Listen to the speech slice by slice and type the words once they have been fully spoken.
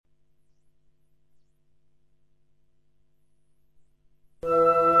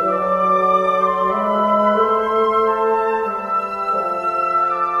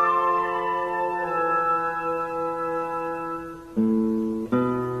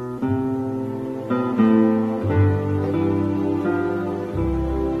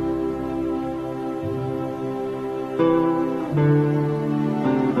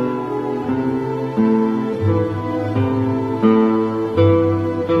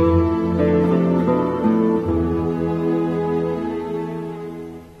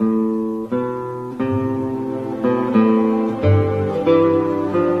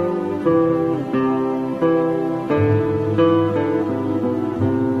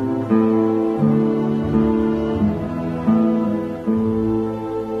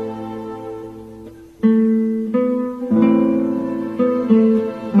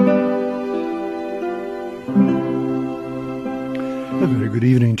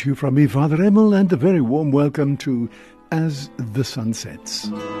to you from me, Fr Emil, and a very warm welcome to As the Sun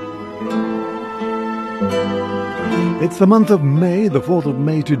Sets. It's the month of May, the 4th of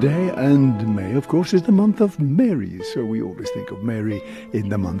May today, and May, of course, is the month of Mary, so we always think of Mary in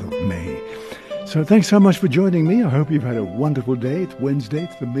the month of May. So thanks so much for joining me. I hope you've had a wonderful day. It's Wednesday,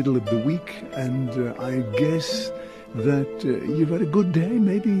 it's the middle of the week, and I guess that you've had a good day.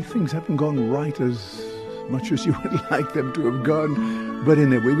 Maybe things haven't gone right as much as you would like them to have gone, but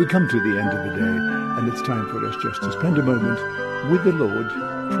anyway, we come to the end of the day, and it's time for us just to spend a moment with the Lord,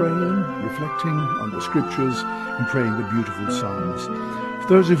 praying, reflecting on the scriptures, and praying the beautiful psalms. For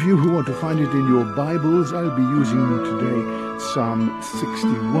those of you who want to find it in your Bibles, I'll be using today Psalm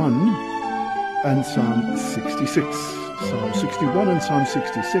 61 and Psalm 66. Psalm 61 and Psalm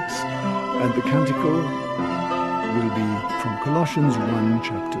 66, and the canticle will be from Colossians 1,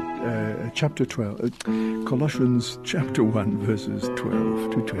 chapter 12, Colossians chapter 1, verses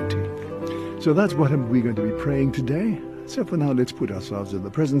 12 to 20. So that's what we're going to be praying today. So for now, let's put ourselves in the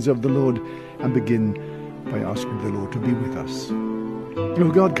presence of the Lord and begin by asking the Lord to be with us.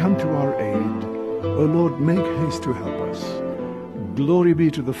 O God, come to our aid. O Lord, make haste to help us. Glory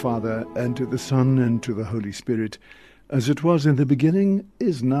be to the Father, and to the Son, and to the Holy Spirit, as it was in the beginning,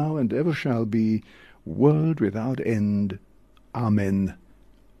 is now, and ever shall be, world without end. Amen.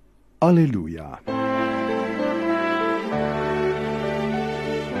 Alleluia.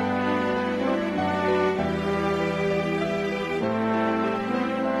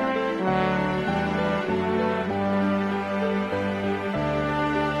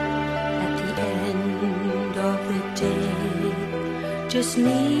 At the end of the day, just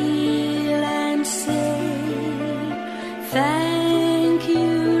kneel and say, thank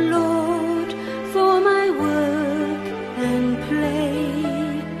you, Lord, for my work and play.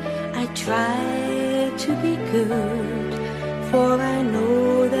 I try to be good, for I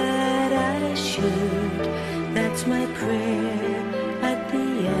know that I should. That's my prayer at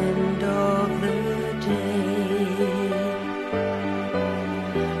the end of the day.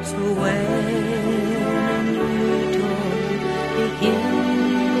 So when your dawn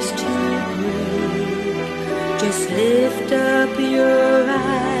begins to break, just lift up your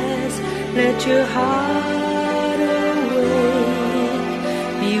eyes, let your heart awake.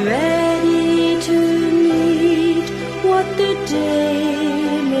 Be ready to meet what the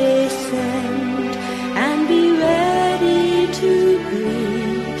day may send, and be ready to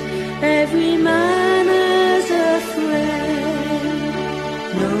greet every man as a friend.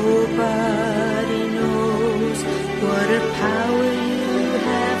 Nobody knows what a power you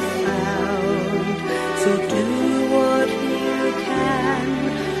have found, so do what you can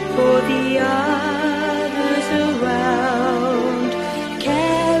for the others around.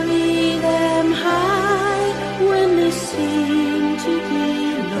 Carry them high when they seem to be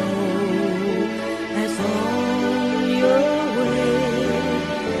low, as on your way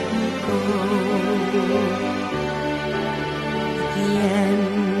you go. At the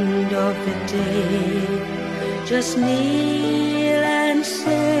end of the day, just kneel and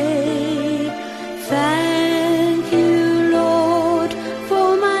say, thank you, Lord,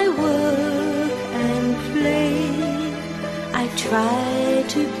 for my work and play. I try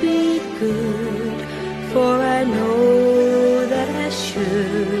to be good, for I know that I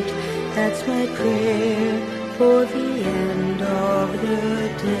should. That's my prayer for the end of the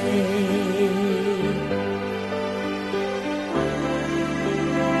day.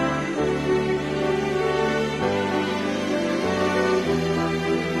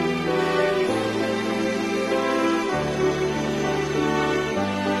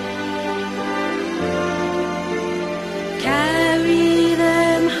 Carry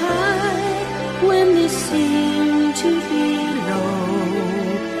them high when they seem to be low,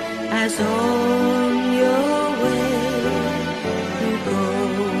 as on your way you go.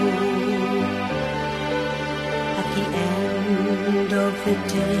 At the end of the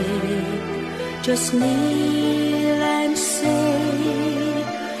day, just kneel and say,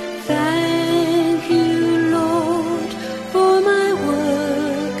 thank you, Lord, for my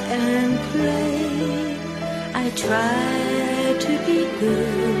work and play. I try to be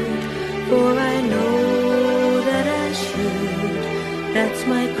good, for I know that I should. That's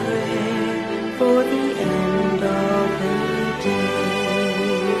my prayer for the end of the day.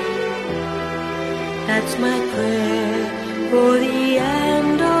 That's my prayer for the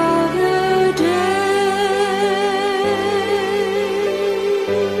end of the day.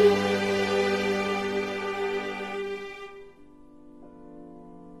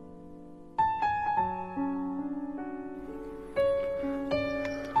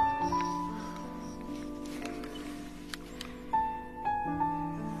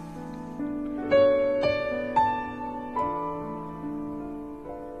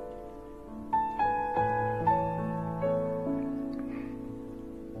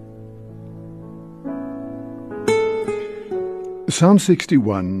 Psalm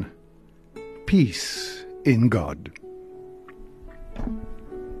 61, Peace in God.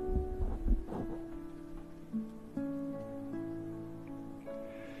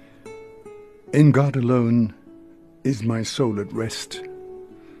 In God alone is my soul at rest.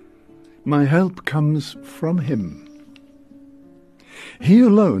 My help comes from Him. He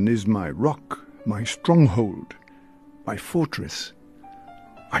alone is my rock, my stronghold, my fortress.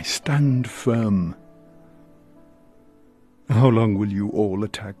 I stand firm. How long will you all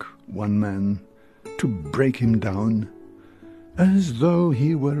attack one man to break him down, as though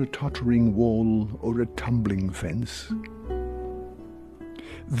he were a tottering wall or a tumbling fence?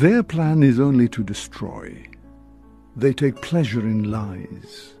 Their plan is only to destroy. They take pleasure in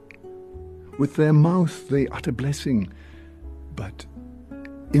lies. With their mouth they utter blessing, but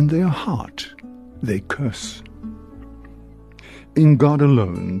in their heart they curse. In God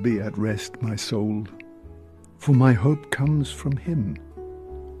alone be at rest my soul, for my hope comes from Him.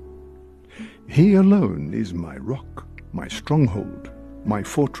 He alone is my rock, my stronghold, my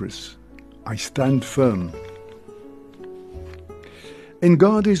fortress. I stand firm. In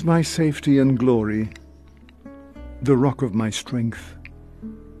God is my safety and glory, the rock of my strength.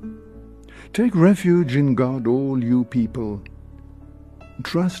 Take refuge in God, all you people.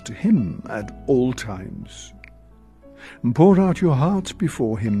 Trust Him at all times. Pour out your hearts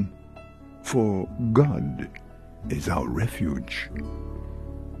before Him, for God is our refuge.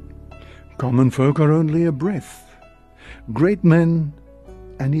 Common folk are only a breath, great men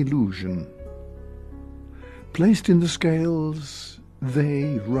an illusion. Placed in the scales,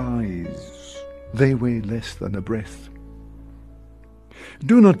 they rise, they weigh less than a breath.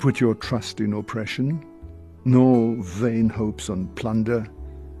 Do not put your trust in oppression, nor vain hopes on plunder.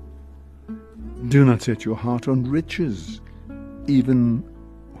 Do not set your heart on riches, even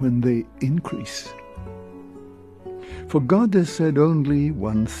when they increase. For God has said only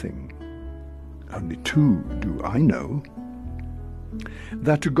one thing, only two do I know,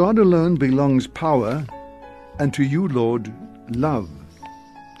 that to God alone belongs power, and to you, Lord, love,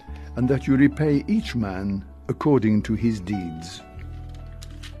 and that you repay each man according to his deeds.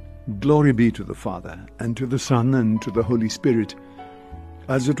 Glory be to the Father, and to the Son, and to the Holy Spirit,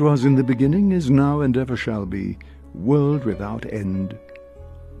 as it was in the beginning, is now, and ever shall be, world without end.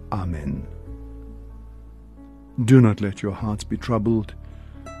 Amen. Do not let your hearts be troubled.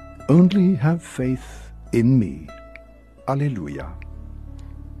 Only have faith in me. Alleluia.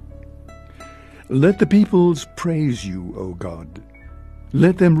 Let the peoples praise you, O God.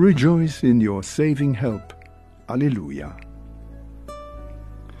 Let them rejoice in your saving help. Alleluia.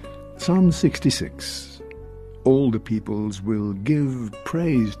 Psalm 66. All the peoples will give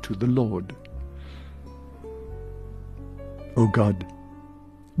praise to the Lord. O God,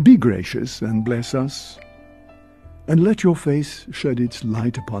 be gracious and bless us, and let your face shed its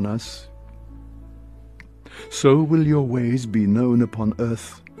light upon us. So will your ways be known upon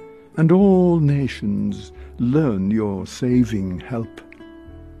earth, and all nations learn your saving help.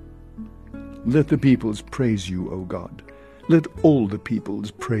 Let the peoples praise you, O God. Let all the peoples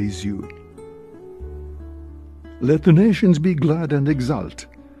praise you. Let the nations be glad and exult,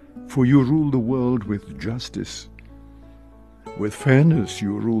 for you rule the world with justice. With fairness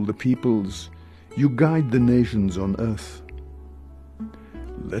you rule the peoples, you guide the nations on earth.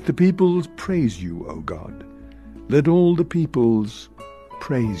 Let the peoples praise you, O God. Let all the peoples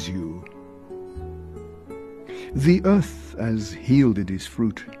praise you. The earth has yielded its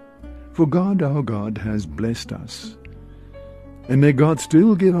fruit, for God our God has blessed us. And may God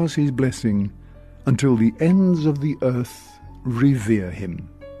still give us his blessing until the ends of the earth revere him.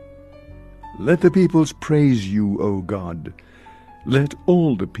 Let the peoples praise you, O God. Let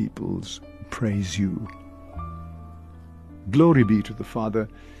all the peoples praise you. Glory be to the Father,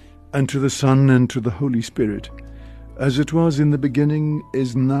 and to the Son, and to the Holy Spirit, as it was in the beginning,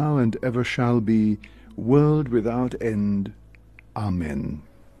 is now, and ever shall be, world without end. Amen.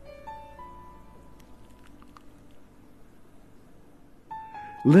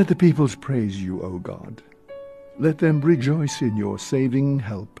 Let the peoples praise you, O God. Let them rejoice in your saving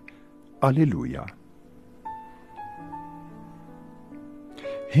help. Alleluia.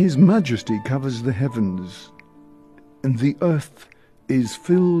 His majesty covers the heavens, and the earth is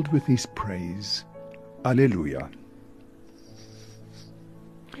filled with his praise. Alleluia.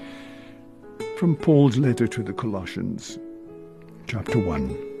 From Paul's letter to the Colossians, chapter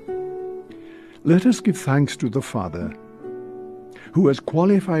 1. Let us give thanks to the Father, who has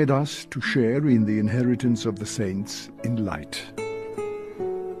qualified us to share in the inheritance of the saints in light.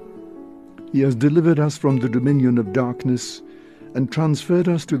 He has delivered us from the dominion of darkness and transferred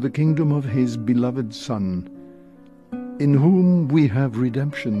us to the kingdom of his beloved Son, in whom we have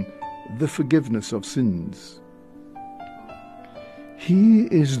redemption, the forgiveness of sins. He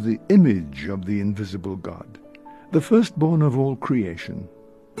is the image of the invisible God, the firstborn of all creation.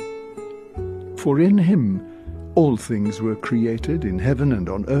 For in him all things were created in heaven and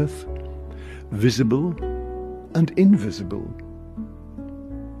on earth, visible and invisible.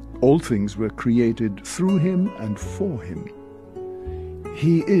 All things were created through him and for him.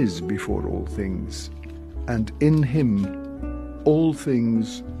 He is before all things, and in him all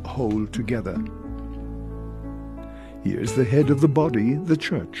things hold together. He is the head of the body, the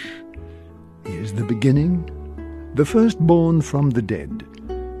church. He is the beginning, the firstborn from the dead,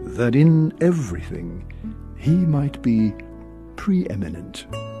 that in everything he might be preeminent.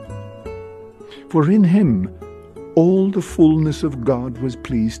 For in him all the fullness of God was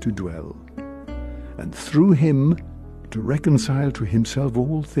pleased to dwell, and through him to reconcile to himself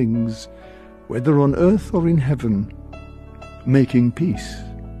all things, whether on earth or in heaven, making peace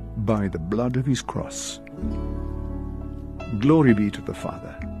by the blood of his cross. Glory be to the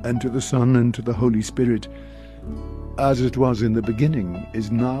Father, and to the Son, and to the Holy Spirit, as it was in the beginning,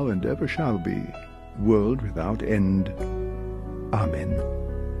 is now, and ever shall be, world without end. Amen.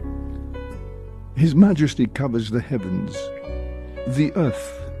 His majesty covers the heavens. The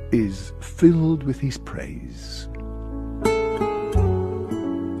earth is filled with his praise.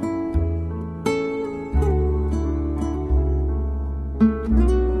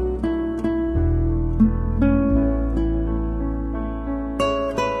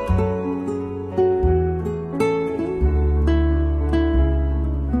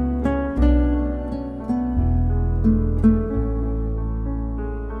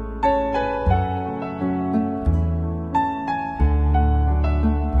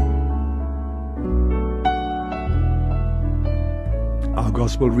 Our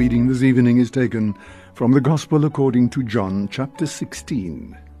Gospel reading this evening is taken from the Gospel according to John, chapter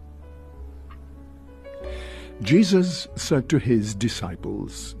 16. Jesus said to his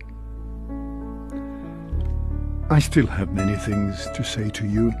disciples, I still have many things to say to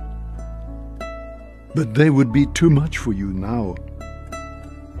you, but they would be too much for you now.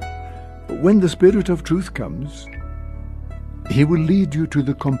 But when the Spirit of truth comes, he will lead you to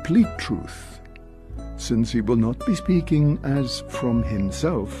the complete truth, since he will not be speaking as from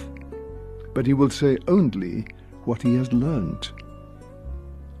himself, but he will say only what he has learnt,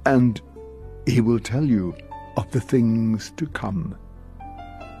 and he will tell you of the things to come.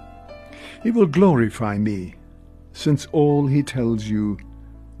 He will glorify me, since all he tells you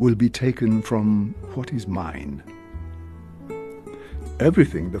will be taken from what is mine.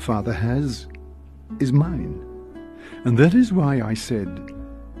 Everything the Father has is mine, and that is why I said,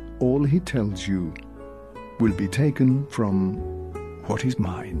 all he tells you will be taken from what is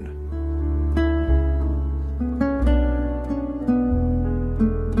mine.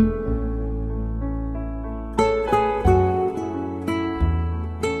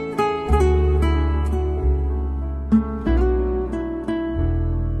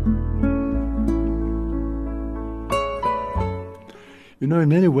 You know, in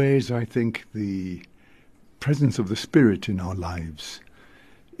many ways, I think the presence of the Spirit in our lives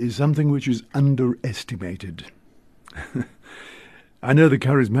is something which is underestimated. I know the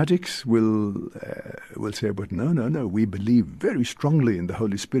charismatics will say, but no, we believe very strongly in the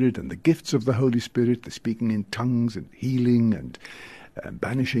Holy Spirit and the gifts of the Holy Spirit, the speaking in tongues and healing and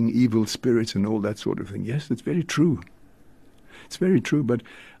banishing evil spirits and all that sort of thing. Yes, it's very true. It's very true, but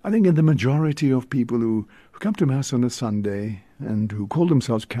I think in the majority of people who come to Mass on a Sunday and who call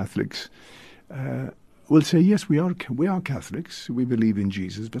themselves Catholics, will say, yes, we are Catholics, we believe in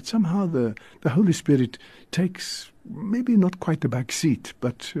Jesus, but somehow the Holy Spirit takes maybe not quite the back seat,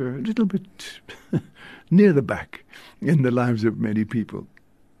 but a little bit near the back in the lives of many people.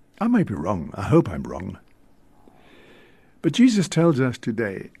 I might be wrong. I hope I'm wrong. But Jesus tells us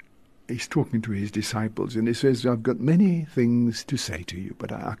today, he's talking to his disciples, and he says, I've got many things to say to you,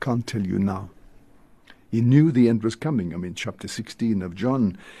 but I can't tell you now. He knew the end was coming. I mean, chapter 16 of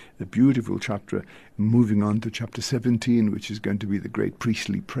John, the beautiful chapter, moving on to chapter 17, which is going to be the great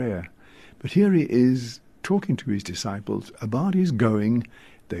priestly prayer. But here he is talking to his disciples about his going.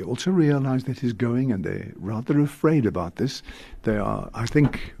 They also realize that he's going, and they're rather afraid about this. They are, I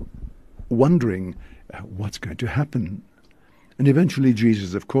think, wondering what's going to happen. And eventually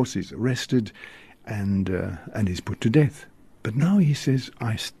Jesus, of course, is arrested and is put to death. But now he says,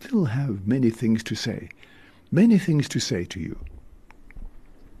 I still have many things to say to you.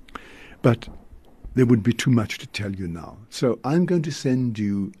 But there would be too much to tell you now. So I'm going to send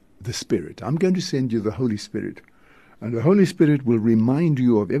you the Spirit. I'm going to send you the Holy Spirit. And the Holy Spirit will remind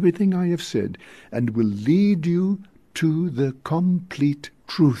you of everything I have said and will lead you to the complete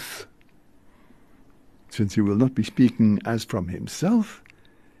truth. Since he will not be speaking as from himself,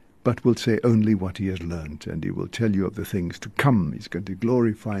 but will say only what he has learned, and he will tell you of the things to come. He's going to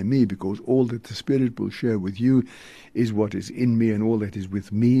glorify me, because all that the Spirit will share with you is what is in me, and all that is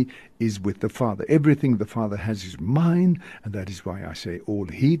with me is with the Father. Everything the Father has is mine, and that is why I say all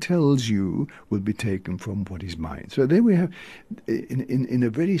he tells you will be taken from what is mine. So there we have, in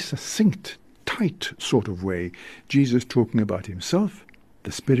a very succinct, tight sort of way, Jesus talking about himself,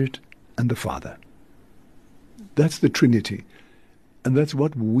 the Spirit, and the Father. That's the Trinity. And that's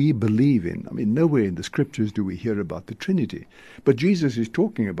what we believe in. I mean, nowhere in the Scriptures do we hear about the Trinity. But Jesus is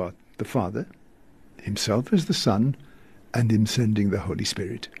talking about the Father, himself as the Son, and him sending the Holy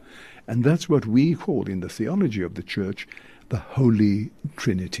Spirit. And that's what we call in the theology of the Church the Holy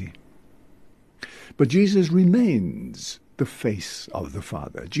Trinity. But Jesus remains the face of the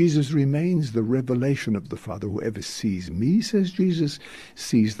Father. Jesus remains the revelation of the Father. Whoever sees me, says Jesus,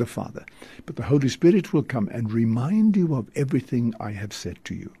 sees the Father. But the Holy Spirit will come and remind you of everything I have said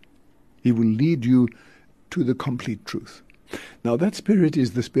to you. He will lead you to the complete truth. Now that Spirit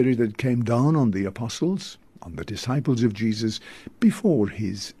is the Spirit that came down on the apostles, on the disciples of Jesus, before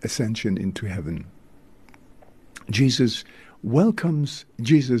his ascension into heaven. Jesus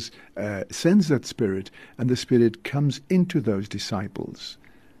sends that Spirit, and the Spirit comes into those disciples,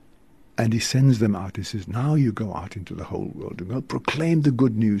 and he sends them out. He says, now you go out into the whole world and go proclaim the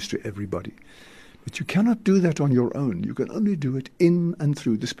good news to everybody. But you cannot do that on your own. You can only do it in and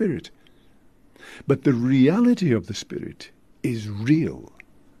through the Spirit. But the reality of the Spirit is real.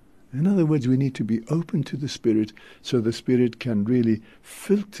 In other words, we need to be open to the Spirit, so the Spirit can really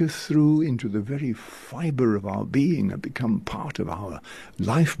filter through into the very fiber of our being and become part of our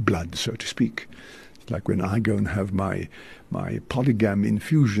lifeblood, so to speak. It's like when I go and have my polygam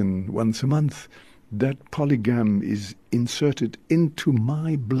infusion once a month. That polygam is inserted into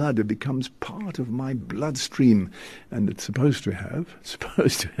my blood. It becomes part of my bloodstream, and it's supposed to have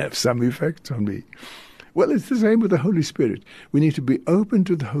some effect on me. Well, it's the same with the Holy Spirit. We need to be open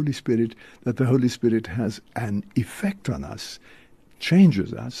to the Holy Spirit, that the Holy Spirit has an effect on us,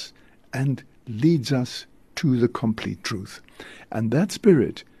 changes us, and leads us to the complete truth. And that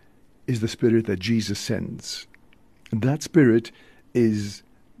Spirit is the Spirit that Jesus sends. And that Spirit is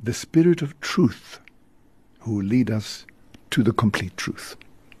the Spirit of truth, who will lead us to the complete truth.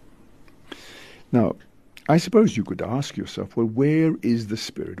 Now, I suppose you could ask yourself, well, where is the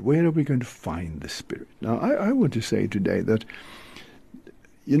Spirit? Where are we going to find the Spirit? Now, I want to say today that,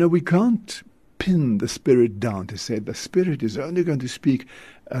 we can't pin the Spirit down to say the Spirit is only going to speak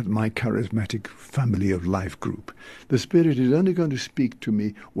at my charismatic family of life group. The Spirit is only going to speak to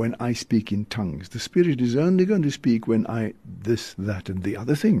me when I speak in tongues. The Spirit is only going to speak when I this, that, and the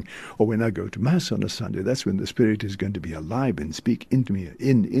other thing. Or when I go to Mass on a Sunday, that's when the Spirit is going to be alive and speak into me,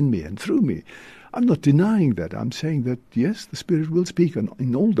 in me and through me. I'm not denying that. I'm saying that, yes, the Spirit will speak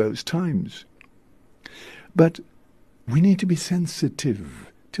in all those times. But we need to be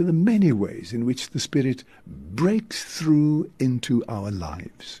sensitive to the many ways in which the Spirit breaks through into our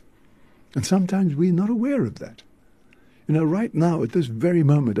lives. And sometimes we're not aware of that. Right now, at this very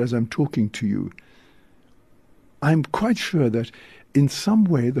moment, as I'm talking to you, I'm quite sure that in some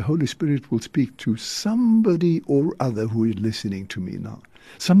way the Holy Spirit will speak to somebody or other who is listening to me now.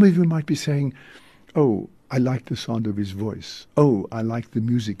 Some of you might be saying, oh, I like the sound of his voice. Oh, I like the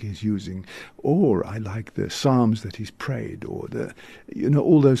music he's using. Or I like the psalms that he's prayed. Or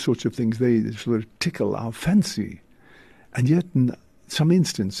all those sorts of things. They sort of tickle our fancy. And yet in some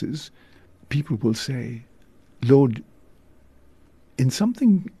instances, people will say, Lord, in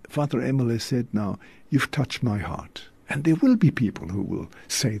something Fr Emil has said now, you've touched my heart. And there will be people who will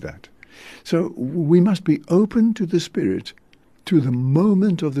say that. So we must be open to the Spirit, to the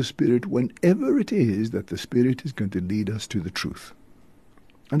moment of the Spirit, whenever it is that the Spirit is going to lead us to the truth.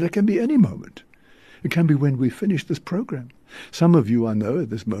 And that can be any moment. It can be when we finish this program. Some of you, I know, at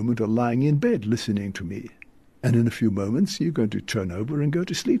this moment are lying in bed listening to me. And in a few moments, you're going to turn over and go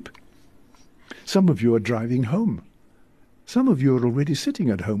to sleep. Some of you are driving home. Some of you are already sitting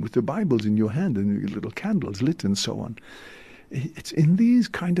at home with the Bibles in your hand and your little candles lit and so on. It's in these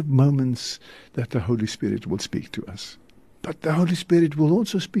kind of moments that the Holy Spirit will speak to us. But the Holy Spirit will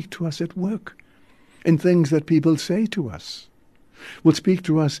also speak to us at work, in things that people say to us. Will speak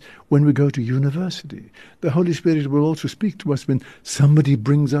to us when we go to university. The Holy Spirit will also speak to us when somebody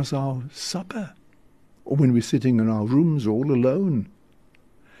brings us our supper, or when we're sitting in our rooms all alone.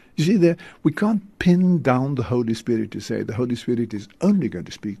 You see, we can't pin down the Holy Spirit to say the Holy Spirit is only going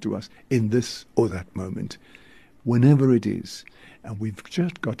to speak to us in this or that moment. Whenever it is, And we've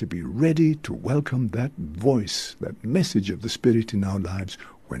just got to be ready to welcome that voice, that message of the Spirit in our lives,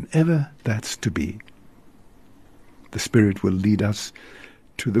 whenever that's to be. The Spirit will lead us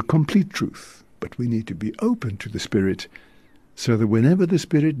to the complete truth, but we need to be open to the Spirit so that whenever the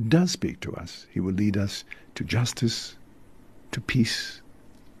Spirit does speak to us, he will lead us to justice, to peace,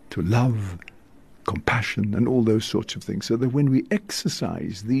 to love, compassion, and all those sorts of things, so that when we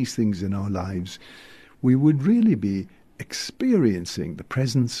exercise these things in our lives, we would really be experiencing the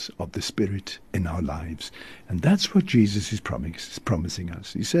presence of the Spirit in our lives. And that's what Jesus is promising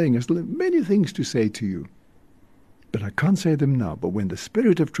us. He's saying, "I still have many things to say to you, but I can't say them now. But when the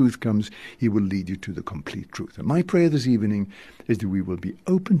Spirit of truth comes, he will lead you to the complete truth." And my prayer this evening is that we will be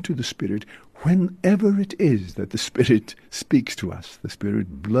open to the Spirit whenever it is that the Spirit speaks to us. The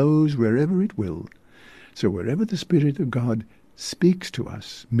Spirit blows wherever it will. So wherever the Spirit of God speaks to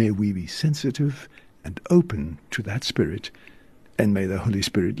us, may we be sensitive and open to that Spirit, and may the Holy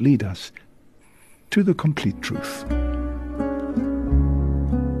Spirit lead us to the complete truth.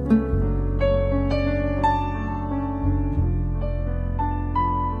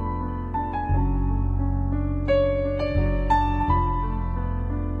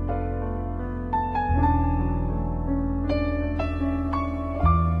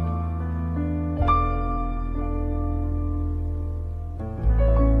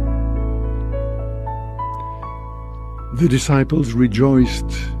 The disciples rejoiced,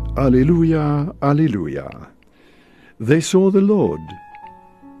 Alleluia, Alleluia. They saw the Lord.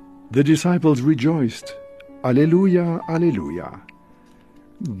 The disciples rejoiced, Alleluia, Alleluia.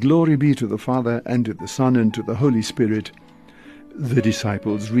 Glory be to the Father, and to the Son, and to the Holy Spirit. The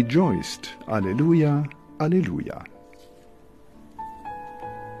disciples rejoiced, Alleluia, Alleluia.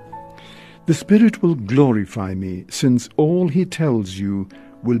 The Spirit will glorify me, since all he tells you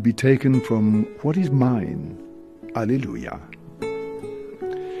will be taken from what is mine. Alleluia.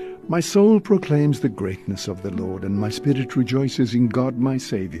 My soul proclaims the greatness of the Lord, and my spirit rejoices in God my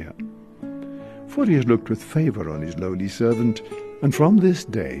Saviour. For he has looked with favour on his lowly servant, and from this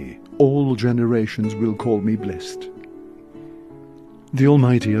day all generations will call me blessed. The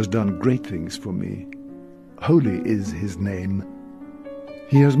Almighty has done great things for me. Holy is his name.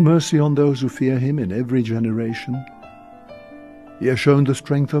 He has mercy on those who fear him in every generation. He has shown the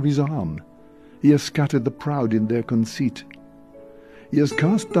strength of his arm. He has scattered the proud in their conceit. He has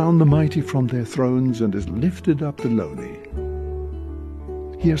cast down the mighty from their thrones, and has lifted up the lowly.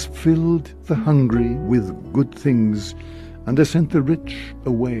 He has filled the hungry with good things, and has sent the rich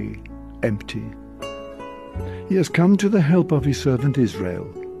away empty. He has come to the help of his servant Israel,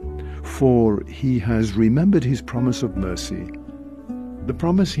 for he has remembered his promise of mercy, the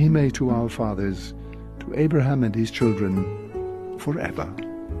promise he made to our fathers, to Abraham and his children, forever.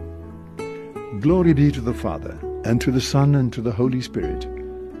 Glory be to the Father, and to the Son, and to the Holy Spirit,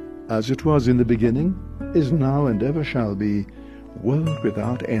 as it was in the beginning, is now, and ever shall be, world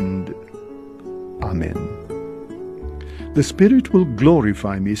without end. Amen. The Spirit will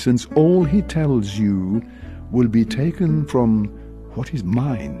glorify me, since all he tells you will be taken from what is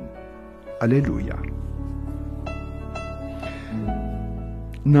mine. Alleluia.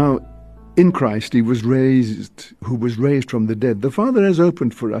 Now, in Christ who was raised from the dead, the Father has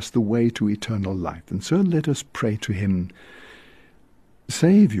opened for us the way to eternal life. And so let us pray to him.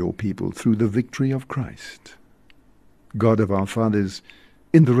 Save your people through the victory of Christ. God of our fathers,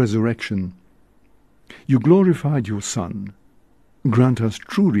 in the resurrection, you glorified your Son. Grant us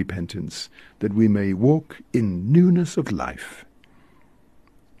true repentance, that we may walk in newness of life.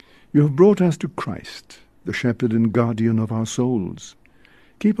 You have brought us to Christ, the shepherd and guardian of our souls.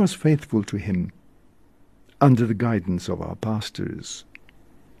 Keep us faithful to him, under the guidance of our pastors.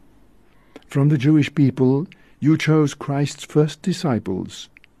 From the Jewish people, you chose Christ's first disciples.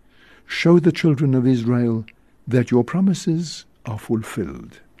 Show the children of Israel that your promises are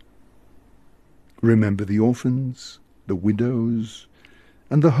fulfilled. Remember the orphans, the widows,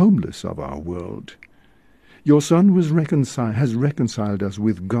 and the homeless of our world. Your Son has reconciled us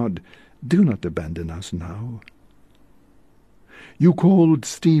with God. Do not abandon us now. You called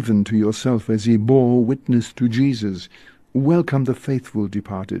Stephen to yourself as he bore witness to Jesus. Welcome the faithful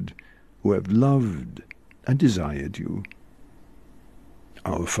departed, who have loved and desired you.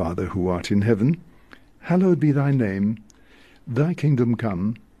 Our Father, who art in heaven, hallowed be thy name. Thy kingdom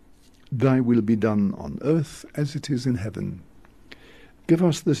come, thy will be done on earth as it is in heaven. Give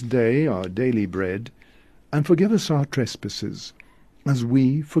us this day our daily bread, and forgive us our trespasses, as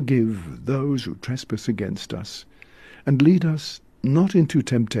we forgive those who trespass against us. And lead us not into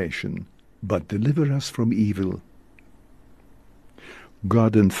temptation, but deliver us from evil.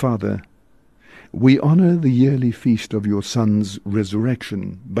 God and Father, we honor the yearly feast of your Son's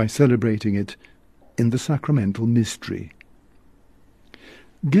resurrection by celebrating it in the sacramental mystery.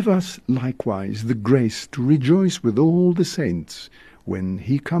 Give us likewise the grace to rejoice with all the saints when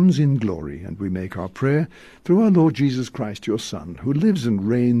he comes in glory, and we make our prayer through our Lord Jesus Christ, your Son, who lives and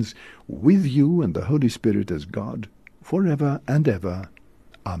reigns with you and the Holy Spirit as God, forever and ever.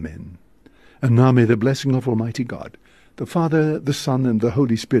 Amen. And now may the blessing of Almighty God, the Father, the Son, and the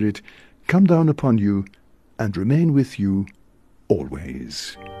Holy Spirit come down upon you and remain with you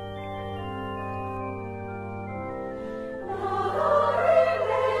always.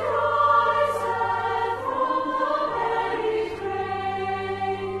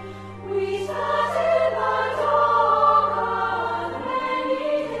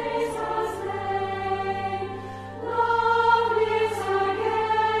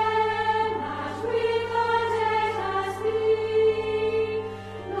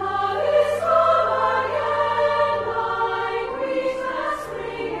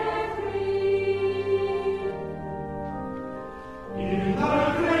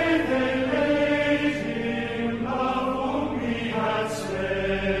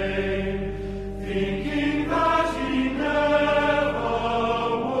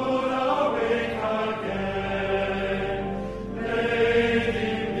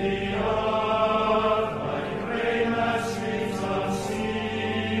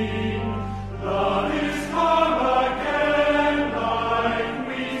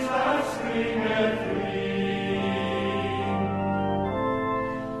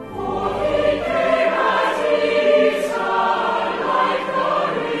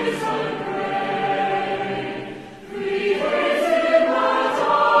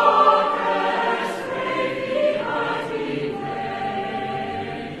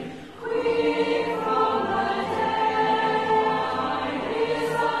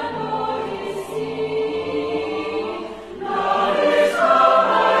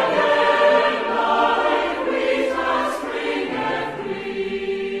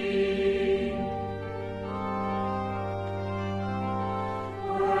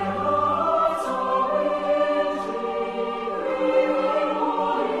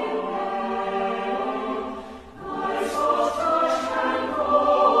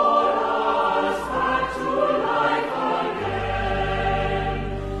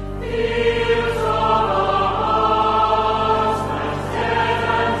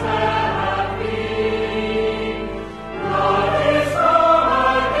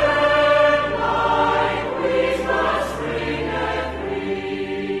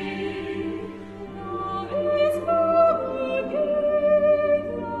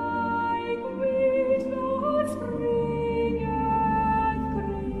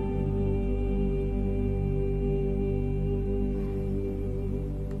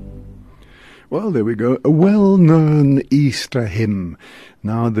 Well, there we go. A well-known Easter hymn.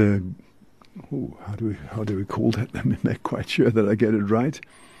 Now how do we call that? Let me make quite sure that I get it right.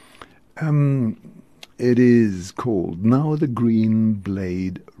 It is called Now the Green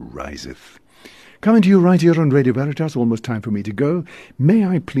Blade Riseth. Coming to you right here on Radio Veritas, almost time for me to go. May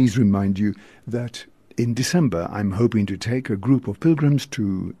I please remind you that in December I'm hoping to take a group of pilgrims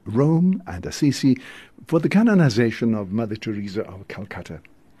to Rome and Assisi for the canonization of Mother Teresa of Calcutta.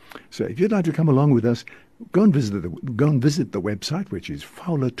 So if you'd like to come along with us, go and visit the website, which is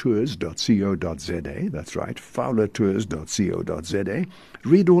fowlertours.co.za. That's right, fowlertours.co.za.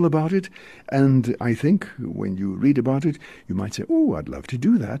 Read all about it, and I think when you read about it, you might say, oh, I'd love to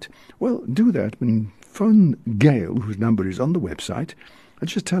do that. Well, do that and phone Gail, whose number is on the website, and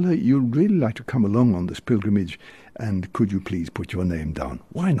just tell her you'd really like to come along on this pilgrimage, and could you please put your name down?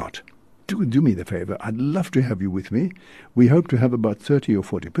 Why not? Do me the favor. I'd love to have you with me. We hope to have about 30 or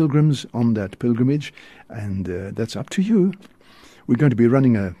 40 pilgrims on that pilgrimage, and that's up to you. We're going to be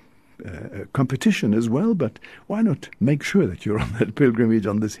running a competition as well, but why not make sure that you're on that pilgrimage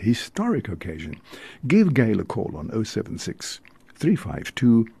on this historic occasion? Give Gail a call on 076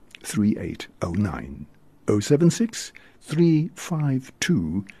 352 3809. 076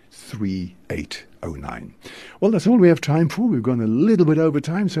 352 3809. Well, that's all we have time for. We've gone a little bit over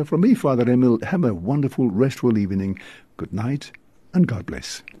time. So from me, Father Emil, have a wonderful, restful evening. Good night, and God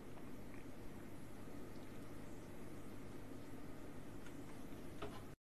bless.